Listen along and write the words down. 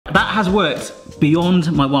has worked beyond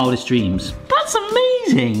my wildest dreams. That's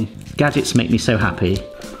amazing. Gadgets make me so happy.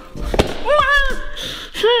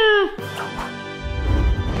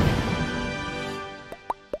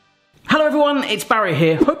 Hello everyone, it's Barry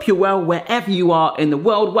here. Hope you're well wherever you are in the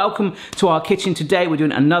world. Welcome to our kitchen. Today we're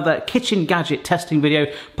doing another kitchen gadget testing video,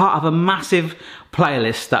 part of a massive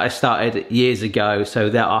playlist that I started years ago. So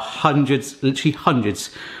there are hundreds, literally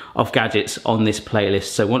hundreds of gadgets on this playlist.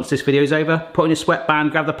 So once this video is over, put on your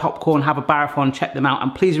sweatband, grab the popcorn, have a marathon, check them out.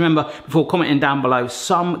 And please remember, before commenting down below,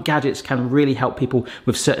 some gadgets can really help people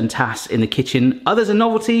with certain tasks in the kitchen. Others are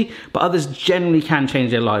novelty, but others generally can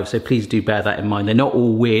change their lives. So please do bear that in mind. They're not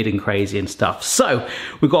all weird and crazy and stuff. So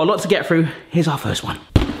we've got a lot to get through. Here's our first one.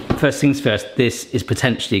 First things first, this is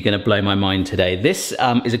potentially going to blow my mind today. This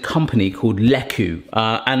is a company called Leku,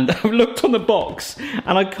 and I've looked on the box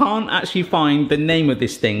and I can't actually find the name of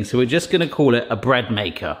this thing, so we're just going to call it a bread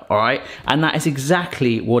maker, all right? And that is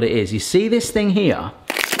exactly what it is. You see this thing here?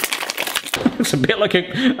 It's a bit like a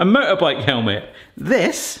motorbike helmet.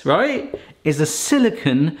 This, right, is a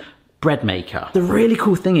silicone bread maker. The really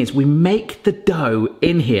cool thing is we make the dough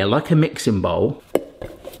in here like a mixing bowl.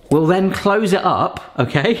 We'll then close it up,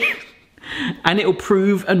 okay? And it'll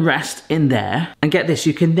prove and rest in there. And get this,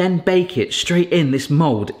 you can then bake it straight in this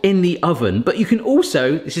mold in the oven. But you can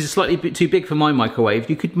also, this is slightly bit too big for my microwave,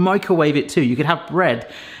 you could microwave it too. You could have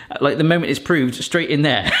bread, like the moment it's proved, straight in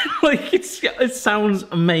there. Like it sounds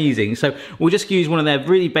amazing. So we'll just use one of their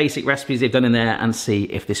really basic recipes they've done in there and see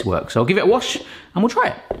if this works. So I'll give it a wash and we'll try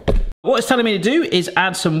it. What it's telling me to do is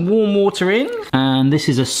add some warm water in, and this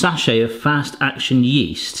is a sachet of fast action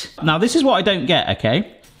yeast. Now this is what I don't get,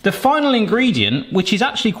 okay? The final ingredient, which is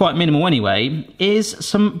actually quite minimal anyway, is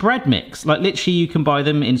some bread mix. Like literally you can buy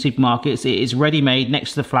them in supermarkets. It is ready made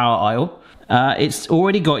next to the flour aisle. It's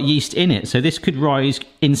already got yeast in it, so this could rise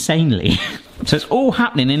insanely. So it's all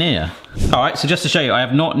happening in here. All right, so just to show you, I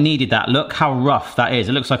have not kneaded that. Look how rough that is.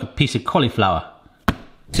 It looks like a piece of cauliflower.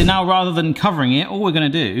 So now rather than covering it, all we're gonna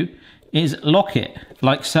do is lock it,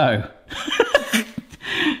 like so.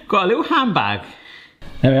 Got a little handbag.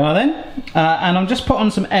 There we are then. And I'm just put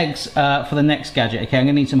on some eggs for the next gadget, okay? I'm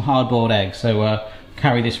gonna need some hard-boiled eggs, so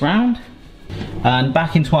carry this round. And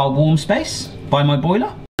back into our warm space by my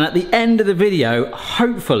boiler. And at the end of the video,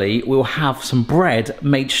 hopefully we'll have some bread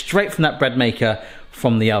made straight from that bread maker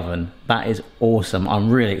from the oven. That is awesome. I'm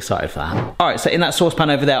really excited for that. All right, so in that saucepan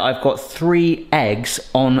over there, I've got 3 eggs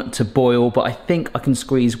on to boil, but I think I can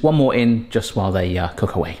squeeze one more in just while they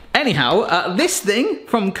cook away. Anyhow, this thing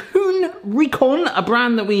from Kuhn Recon, a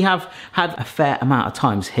brand that we have had a fair amount of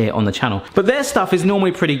times here on the channel. But their stuff is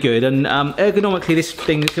normally pretty good, and ergonomically this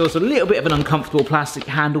thing feels a little bit of an uncomfortable plastic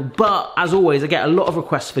handle, but as always, I get a lot of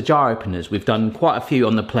requests for jar openers. We've done quite a few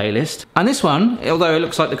on the playlist. And this one, although it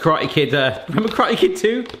looks like the Karate Kid, remember Karate Kid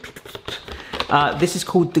 2? This is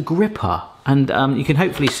called the Gripper, and you can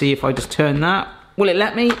hopefully see if I just turn that. Will it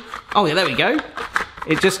let me? Oh yeah, there we go.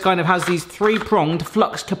 It just kind of has these 3-pronged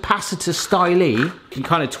flux capacitor stylee. You can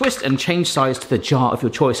kind of twist and change size to the jar of your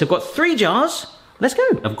choice. I've got 3 jars. Let's go.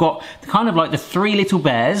 I've got kind of like the 3 little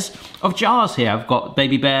bears of jars here. I've got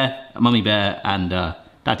baby bear, mummy bear, and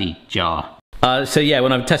daddy jar. So yeah,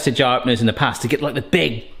 when I've tested jar openers in the past, to get like the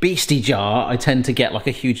big beastie jar, I tend to get like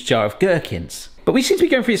a huge jar of gherkins. But we seem to be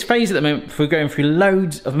going through this phase at the moment, we're going through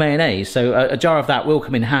loads of mayonnaise, so a jar of that will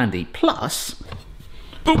come in handy. Plus,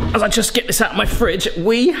 as I just get this out of my fridge,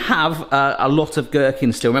 we have a lot of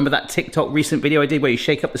gherkins still. Remember that TikTok recent video I did where you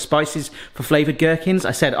shake up the spices for flavoured gherkins?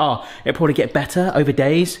 I said, oh, it'll probably get better over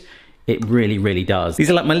days. It really, really does. These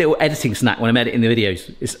are like my little editing snack when I'm editing the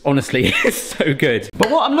videos. It's honestly, it's so good. But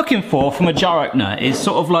what I'm looking for from a jar opener is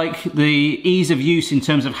sort of like the ease of use in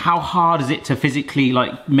terms of how hard is it to physically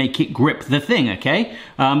like make it grip the thing, okay?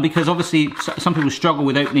 Because obviously some people struggle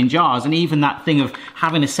with opening jars, and even that thing of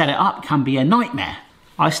having to set it up can be a nightmare.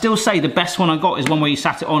 I still say the best one I got is one where you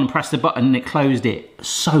sat it on, pressed the button and it closed it.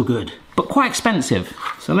 So good, but quite expensive.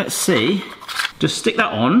 So let's see, just stick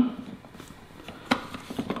that on.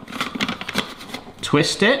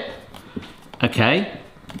 Twist it. Okay,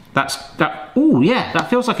 that. Oh yeah, that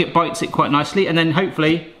feels like it bites it quite nicely, and then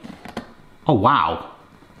hopefully. Oh wow!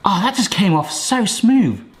 Oh, that just came off so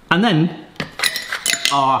smooth. And then,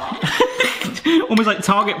 almost like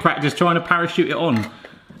target practice trying to parachute it on.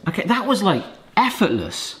 Okay, that was like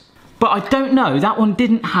effortless. But I don't know. That one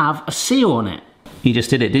didn't have a seal on it. You just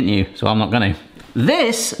did it, didn't you? So I'm not gonna.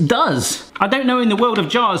 This does. I don't know. In the world of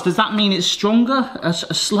jars, does that mean it's stronger? A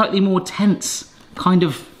slightly more tense kind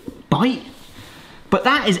of bite, but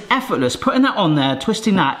that is effortless. Putting that on there,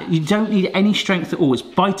 twisting that, you don't need any strength at all. It's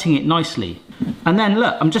biting it nicely. And then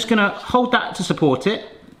look, I'm just gonna hold that to support it.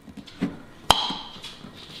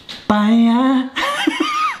 Bye.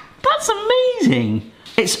 That's amazing.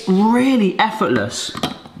 It's really effortless.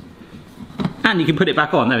 And you can put it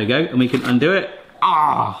back on, there we go, and we can undo it.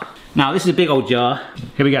 Ah! Now this is a big old jar.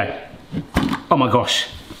 Here we go. Oh my gosh.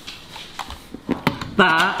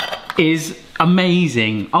 That is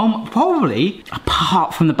amazing. Probably,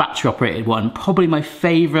 apart from the battery operated one, probably my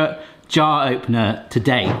favourite jar opener to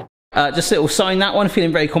date. Just a little sign that one,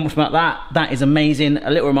 feeling very confident about that. That is amazing. A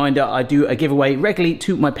little reminder, I do a giveaway regularly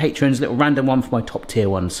to my patrons, a little random one for my top tier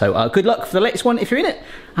one. So good luck for the latest one if you're in it.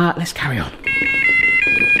 Let's carry on.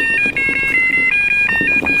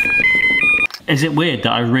 Is it weird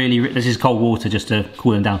that I really, this is cold water just to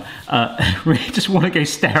cool them down, really just want to go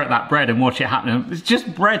stare at that bread and watch it happen. It's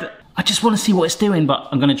just bread. I just want to see what it's doing, but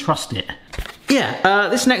I'm going to trust it. Yeah,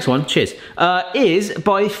 this next one, cheers, is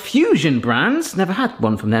by Fusion Brands. Never had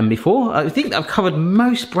one from them before. I think I've covered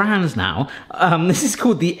most brands now. This is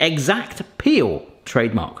called the Exact Peel,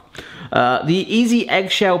 trademark. The Easy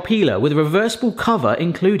Eggshell Peeler with a reversible cover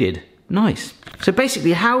included. Nice. So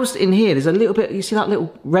basically housed in here, there's a little bit, you see that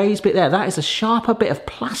little raised bit there? That is a sharper bit of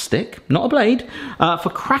plastic, not a blade, for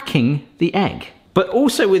cracking the egg. But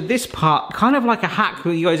also with this part, kind of like a hack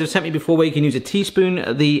that you guys have sent me before where you can use a teaspoon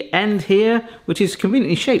at the end here, which is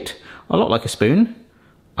conveniently shaped a lot like a spoon.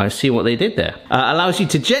 I see what they did there. Allows you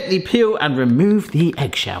to gently peel and remove the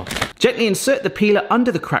eggshell. Gently insert the peeler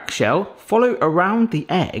under the cracked shell, follow around the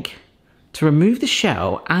egg to remove the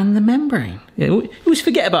shell and the membrane. Yeah, we always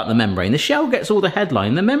forget about the membrane. The shell gets all the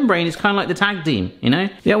headline. The membrane is kind of like the tag team, you know?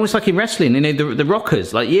 Yeah, almost like in wrestling, you know, the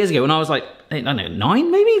Rockers, like years ago when I was like, I don't know,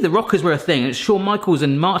 9 maybe? The Rockers were a thing. It's Shawn Michaels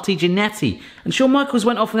and Marty Jannetty. And Shawn Michaels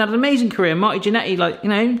went off and had an amazing career. Marty Jannetty, like, you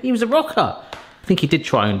know, he was a rocker. I think he did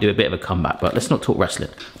try and do a bit of a comeback, but let's not talk wrestling.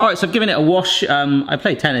 All right, so I've given it a wash. I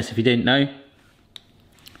played tennis, if you didn't know.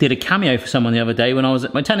 Did a cameo for someone the other day when I was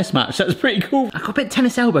at my tennis match. That was pretty cool. I've got a bit of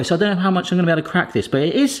tennis elbow, so I don't know how much I'm going to be able to crack this, but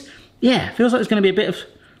it is, yeah, feels like there's going to be a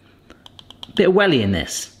bit of welly in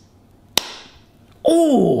this.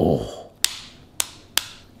 Oh!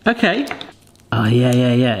 Okay. Oh,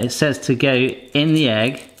 yeah. It says to go in the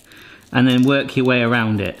egg and then work your way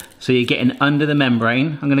around it. So you're getting under the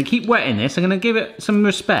membrane. I'm going to keep wetting this. I'm going to give it some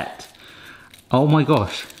respect. Oh my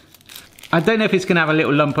gosh. I don't know if it's going to have a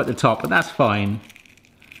little lump at the top, but that's fine.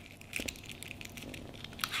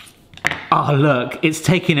 Oh look, it's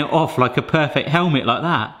taking it off like a perfect helmet like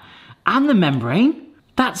that. And the membrane,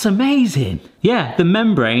 that's amazing. Yeah, the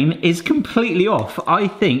membrane is completely off. I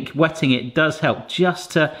think wetting it does help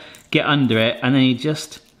just to get under it, and then you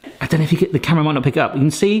just, I don't know if you get, the camera might not pick up. You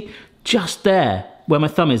can see just there where my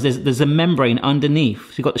thumb is, there's a membrane underneath.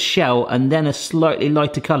 So you've got the shell and then a slightly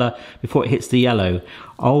lighter color before it hits the yellow.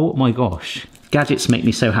 Oh my gosh. Gadgets make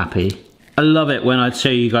me so happy. I love it when I show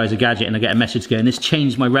you guys a gadget and I get a message going, this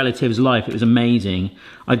changed my relative's life, it was amazing.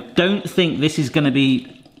 I don't think this is going to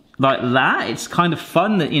be like that. It's kind of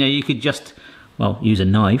fun that, you know, you could just, well, use a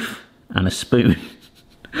knife and a spoon.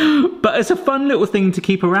 But it's a fun little thing to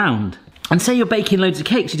keep around. And say you're baking loads of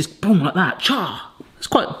cakes, you just boom like that, cha. It's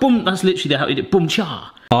quite boom, that's literally how you do it, boom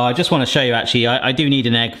cha. I just want to show you actually, I do need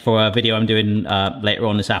an egg for a video I'm doing later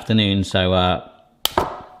on this afternoon, so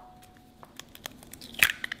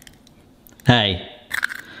hey,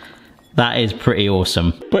 that is pretty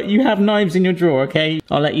awesome. But you have knives in your drawer, okay?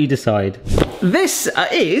 I'll let you decide. This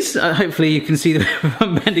is, hopefully you can see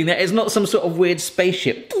the bending there, it's not some sort of weird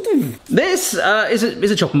spaceship. This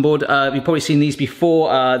is a chopping board. You've probably seen these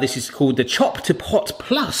before. This is called the Chop to Pot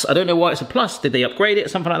Plus. I don't know why it's a plus. Did they upgrade it or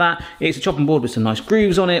something like that? It's a chopping board with some nice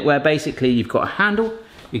grooves on it where basically you've got a handle.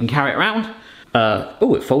 You can carry it around.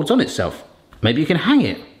 Oh, it folds on itself. Maybe you can hang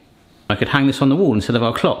it. I could hang this on the wall instead of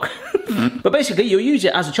our clock. But basically you'll use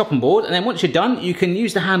it as a chopping board, and then once you're done you can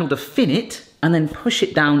use the handle to fin it and then push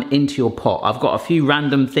it down into your pot. I've got a few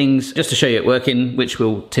random things just to show you it working, which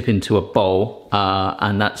will tip into a bowl,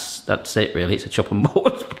 and that's it really. It's a chopping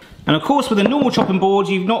board. And of course with a normal chopping board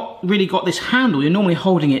you've not really got this handle. You're normally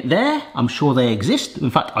holding it there. I'm sure they exist.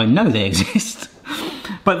 In fact, I know they exist.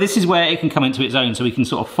 But this is where it can come into its own, so we can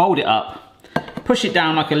sort of fold it up, push it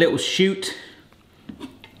down like a little chute,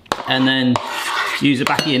 and then use the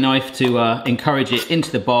back of your knife to encourage it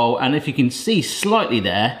into the bowl. And if you can see slightly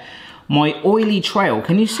there, my oily trail,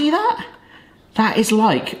 can you see that? That is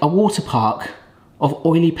like a water park of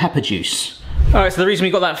oily pepper juice. All right, so the reason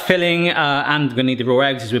we got that filling and we're gonna need the raw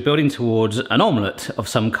eggs is we're building towards an omelette of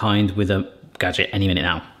some kind with a gadget any minute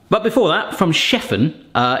now. But before that, from Chef'n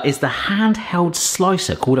is the handheld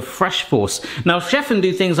slicer called a Fresh Force. Now Chef'n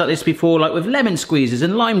do things like this before, like with lemon squeezes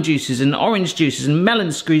and lime juices and orange juices and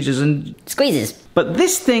melon squeezes and squeezes. But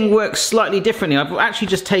this thing works slightly differently. I've actually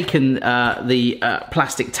just taken the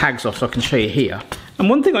plastic tags off so I can show you here. And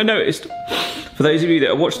one thing I noticed, for those of you that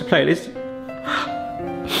have watched the playlist,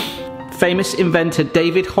 famous inventor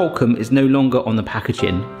David Holcomb is no longer on the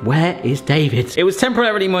packaging. Where is David? It was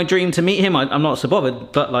temporarily my dream to meet him. I'm not so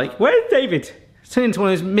bothered, but like, where's David? It's turned into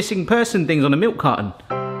one of those missing person things on a milk carton.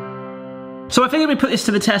 So I figured we put this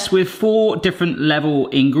to the test with 4 different level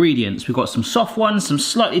ingredients. We've got some soft ones, some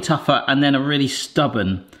slightly tougher, and then a really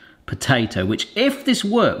stubborn potato, which if this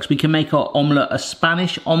works, we can make our omelette a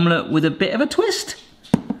Spanish omelette with a bit of a twist.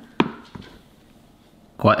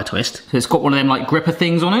 Quite a twist. So it's got one of them like gripper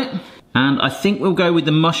things on it. And I think we'll go with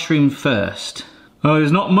the mushroom first. Oh,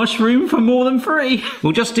 there's not mushroom for more than 3.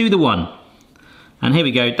 We'll just do the one. And here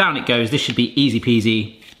we go, down it goes. This should be easy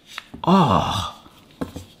peasy. Oh.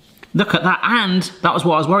 Look at that, and that was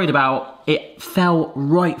what I was worried about. It fell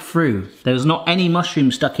right through. There was not any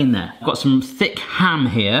mushroom stuck in there. I've got some thick ham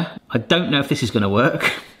here. I don't know if this is gonna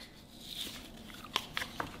work.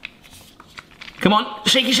 Come on,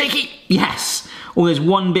 shaky, shaky. Yes. Oh, there's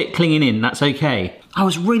one bit clinging in, that's okay. I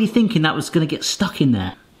was really thinking that was gonna get stuck in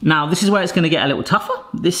there. Now, this is where it's gonna get a little tougher.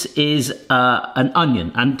 This is an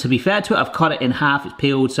onion, and to be fair to it, I've cut it in half, it's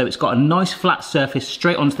peeled, so it's got a nice flat surface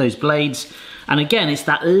straight onto those blades. And again, it's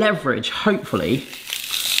that leverage, hopefully.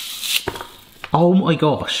 Oh my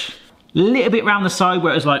gosh. A little bit round the side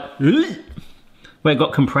where it was like, where it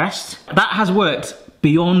got compressed. That has worked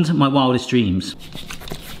beyond my wildest dreams.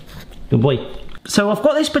 Good boy. So I've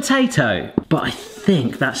got this potato, but I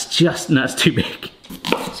think that's too big.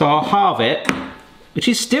 So I'll halve it, which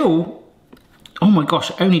is still, oh my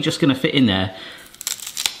gosh, only just gonna fit in there.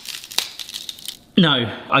 No,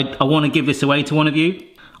 I wanna give this away to one of you.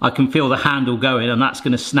 I can feel the handle going and that's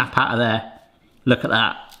gonna snap out of there. Look at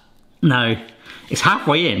that. No, it's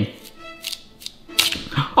halfway in.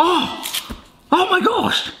 Oh my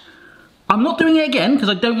gosh. I'm not doing it again because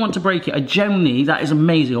I don't want to break it. I genuinely, that is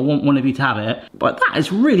amazing. I want one of you to have it, but that is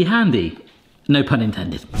really handy. No pun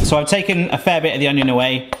intended. So I've taken a fair bit of the onion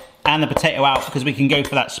away and the potato out because we can go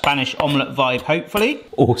for that Spanish omelette vibe, hopefully.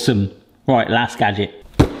 Awesome. Right, last gadget.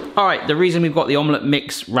 All right, the reason we've got the omelette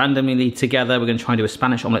mix randomly together, we're gonna try and do a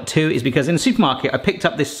Spanish omelette too, is because in the supermarket, I picked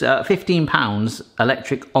up this 15 pounds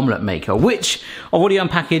electric omelette maker, which I've already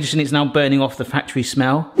unpackaged and it's now burning off the factory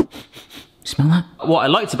smell. Smell that? What I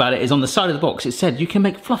liked about it is on the side of the box, it said you can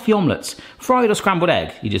make fluffy omelettes, fried or scrambled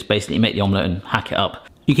egg. You just basically make the omelette and hack it up.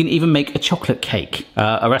 You can even make a chocolate cake.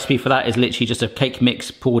 A recipe for that is literally just a cake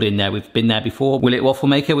mix poured in there. We've been there before. Will It Waffle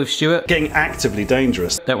Maker with Stuart. Getting actively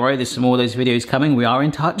dangerous. Don't worry, there's some more of those videos coming. We are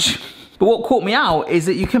in touch. But what caught me out is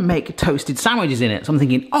that you can make toasted sandwiches in it. So I'm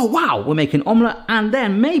thinking, oh wow, we'll make an omelette and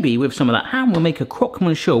then maybe with some of that ham, we'll make a croque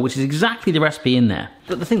monsieur, which is exactly the recipe in there.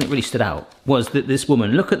 But the thing that really stood out was that this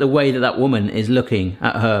woman, look at the way that that woman is looking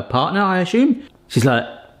at her partner, I assume. She's like,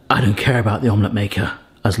 I don't care about the omelette maker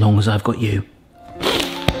as long as I've got you.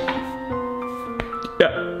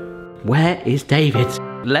 Where is David?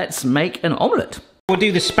 Let's make an omelette. We'll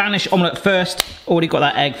do the Spanish omelette first. Already got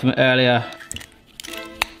that egg from earlier.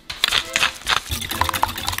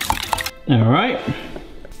 All right.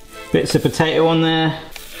 Bits of potato on there,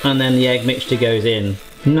 and then the egg mixture goes in.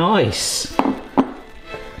 Nice.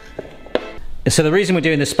 So the reason we're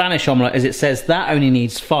doing the Spanish omelette is it says that only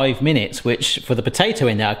needs 5 minutes, which for the potato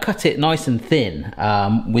in there, I cut it nice and thin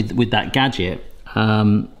with that gadget.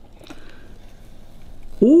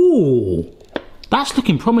 Ooh, that's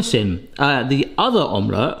looking promising. The other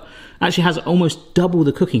omelette actually has almost double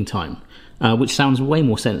the cooking time, which sounds way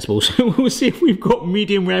more sensible. So we'll see if we've got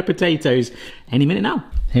medium rare potatoes any minute now.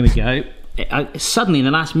 Here we go. Suddenly in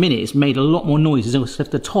the last minute, it's made a lot more noise as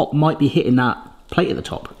if the top might be hitting that plate at the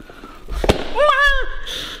top.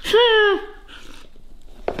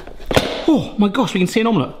 Oh my gosh, we can see an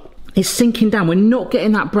omelette. It's sinking down. We're not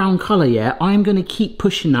getting that brown colour yet. I'm going to keep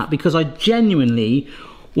pushing that because I genuinely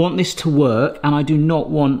want this to work and I do not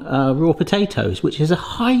want raw potatoes, which is a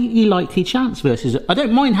highly likely chance versus... I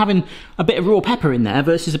don't mind having a bit of raw pepper in there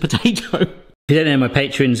versus a potato. If you don't know, my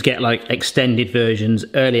patrons get like extended versions,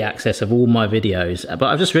 early access of all my videos, but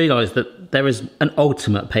I've just realised that there is an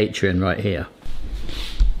ultimate Patreon right here.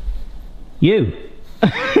 You.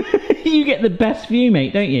 You get the best view,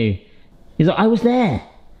 mate, don't you? He's like, I was there.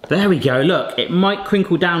 There we go, look, it might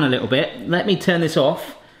crinkle down a little bit. Let me turn this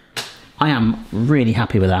off. I am really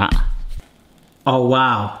happy with that. Oh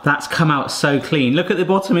wow, that's come out so clean. Look at the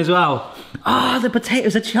bottom as well. Ah, oh, the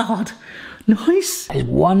potatoes are charred. Nice. It's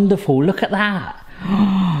wonderful, look at that.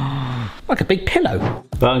 Like a big pillow.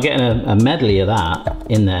 But I'm getting a medley of that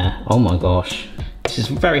in there. Oh my gosh. This is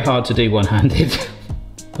very hard to do one-handed.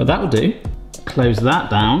 But that'll do. Close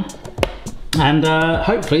that down. And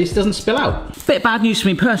hopefully this doesn't spill out. Bit of bad news for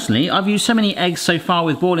me personally, I've used so many eggs so far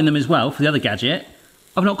with boiling them as well for the other gadget.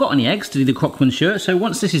 I've not got any eggs to do the croque monsieur, so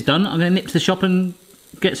once this is done, I'm going to nip to the shop and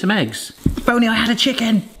get some eggs. If only I had a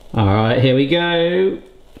chicken. All right, here we go.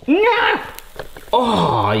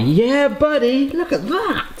 Oh, yeah, buddy. Look at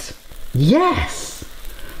that. Yes.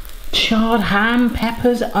 Charred ham,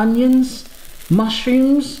 peppers, onions,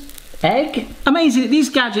 mushrooms, egg. Amazing. These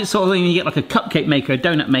gadgets sort of thing, you get like a cupcake maker, a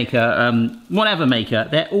donut maker, whatever maker,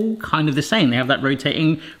 they're all kind of the same. They have that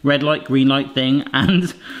rotating red light, green light thing,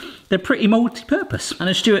 and they're pretty multi-purpose. And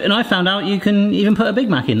as Stuart and I found out, you can even put a Big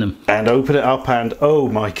Mac in them. And open it up and, oh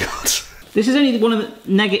my God. This is only one of the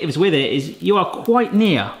negatives with it, is you are quite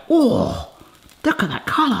near. Oh, look at that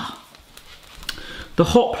colour. The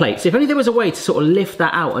hot plates, if only there was a way to sort of lift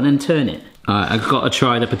that out and then turn it. Alright, I've got to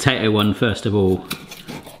try the potato one first of all.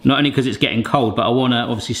 Not only because it's getting cold, but I want to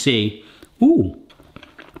obviously see. Ooh.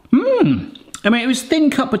 I mean, it was thin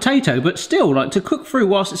cut potato, but still, like, to cook through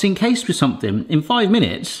whilst it's encased with something in 5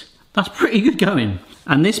 minutes, that's pretty good going.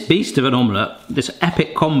 And this beast of an omelette, this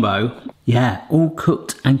epic combo, yeah, all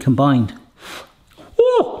cooked and combined.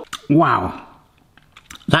 Ooh. Wow.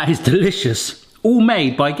 That is delicious. All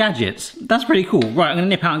made by gadgets. That's pretty cool. Right, I'm going to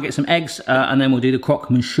nip out and get some eggs, and then we'll do the croque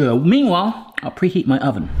monsieur. Meanwhile, I'll preheat my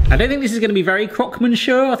oven. I don't think this is going to be very croque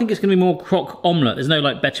monsieur. I think it's going to be more croque omelette. There's no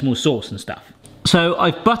like bechamel sauce and stuff. So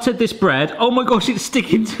I've buttered this bread. Oh my gosh, it's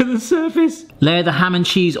sticking to the surface. Layer the ham and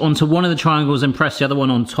cheese onto one of the triangles and press the other one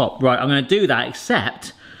on top. Right, I'm going to do that,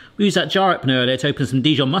 except we used that jar opener earlier to open some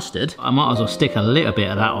Dijon mustard. I might as well stick a little bit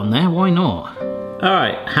of that on there. Why not? All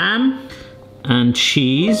right, ham and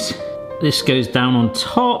cheese. This goes down on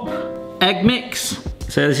top. Egg mix.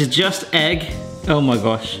 So this is just egg. Oh my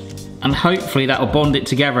gosh. And hopefully that will bond it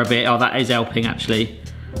together a bit. Oh, that is helping actually.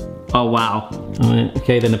 Oh wow. All right,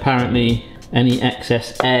 okay, then apparently any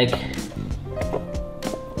excess egg.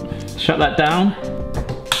 Shut that down.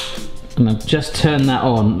 And I've just turned that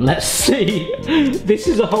on. Let's see. This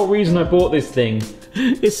is the whole reason I bought this thing.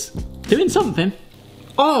 It's doing something.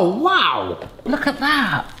 Oh wow. Look at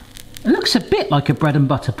that. It looks a bit like a bread and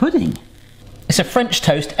butter pudding. It's a French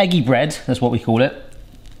toast, eggy bread, that's what we call it.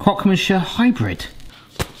 Croque monsieur hybrid.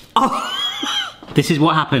 Oh. This is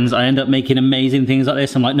what happens. I end up making amazing things like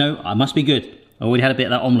this. I'm like, no, I must be good. I already had a bit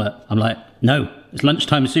of that omelette. I'm like, no, it's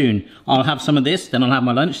lunchtime soon. I'll have some of this, then I'll have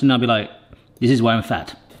my lunch, and I'll be like, this is why I'm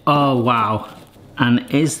fat. Oh, wow. And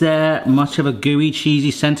is there much of a gooey,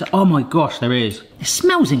 cheesy centre? Oh my gosh, there is. It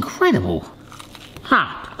smells incredible.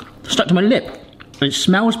 Ha, stuck to my lip. It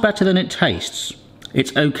smells better than it tastes.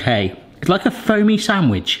 It's okay. It's like a foamy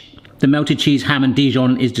sandwich. The melted cheese, ham and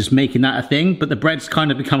Dijon is just making that a thing, but the bread's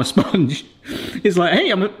kind of become a sponge. It's like,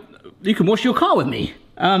 hey, you can wash your car with me.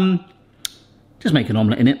 Just make an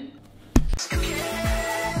omelette in it.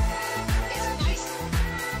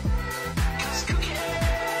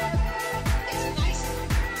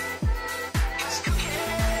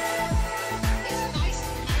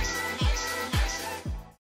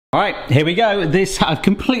 All right, here we go. This, I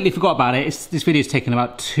completely forgot about it. This video's taken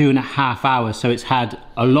about 2.5 hours, so it's had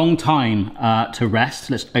a long time to rest.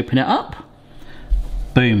 Let's open it up.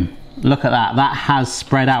 Boom, look at that. That has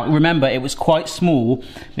spread out. Remember, it was quite small.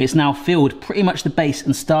 It's now filled pretty much the base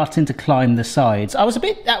and starting to climb the sides. I was a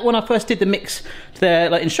bit, when I first did the mix, the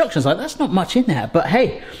like instructions, like that's not much in there. But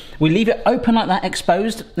hey, we leave it open like that,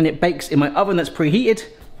 exposed, and it bakes in my oven that's preheated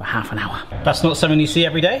for half an hour. That's not something you see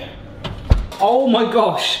every day. Oh my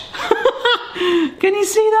gosh. Can you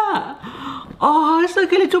see that? Oh, it's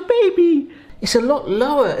like a little baby. It's a lot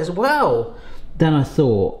lower as well than I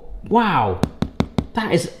thought. Wow.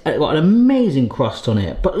 That is got an amazing crust on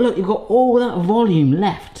it. But look, you've got all that volume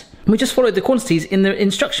left. And we just followed the quantities in the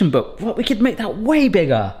instruction book. Well, we could make that way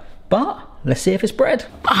bigger. But let's see if it's bread.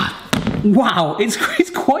 Ah, wow,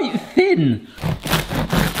 it's quite thin.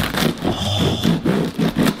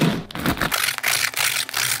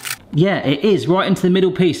 Yeah, it is, right into the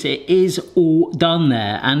middle piece. It is all done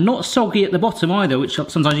there, and not soggy at the bottom either, which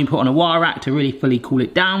sometimes you can put on a wire rack to really fully cool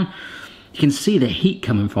it down. You can see the heat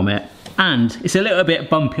coming from it, and it's a little bit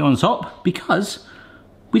bumpy on top because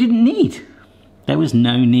we didn't need. There was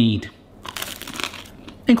no need.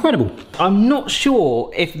 Incredible. I'm not sure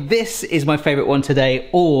if this is my favorite one today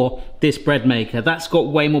or this bread maker. That's got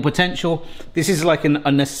way more potential. This is like an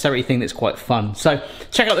unnecessary thing that's quite fun. So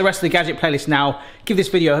check out the rest of the gadget playlist now. Give this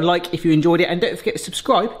video a like if you enjoyed it, and don't forget to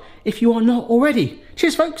subscribe if you are not already.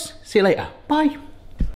 Cheers folks, see you later, bye.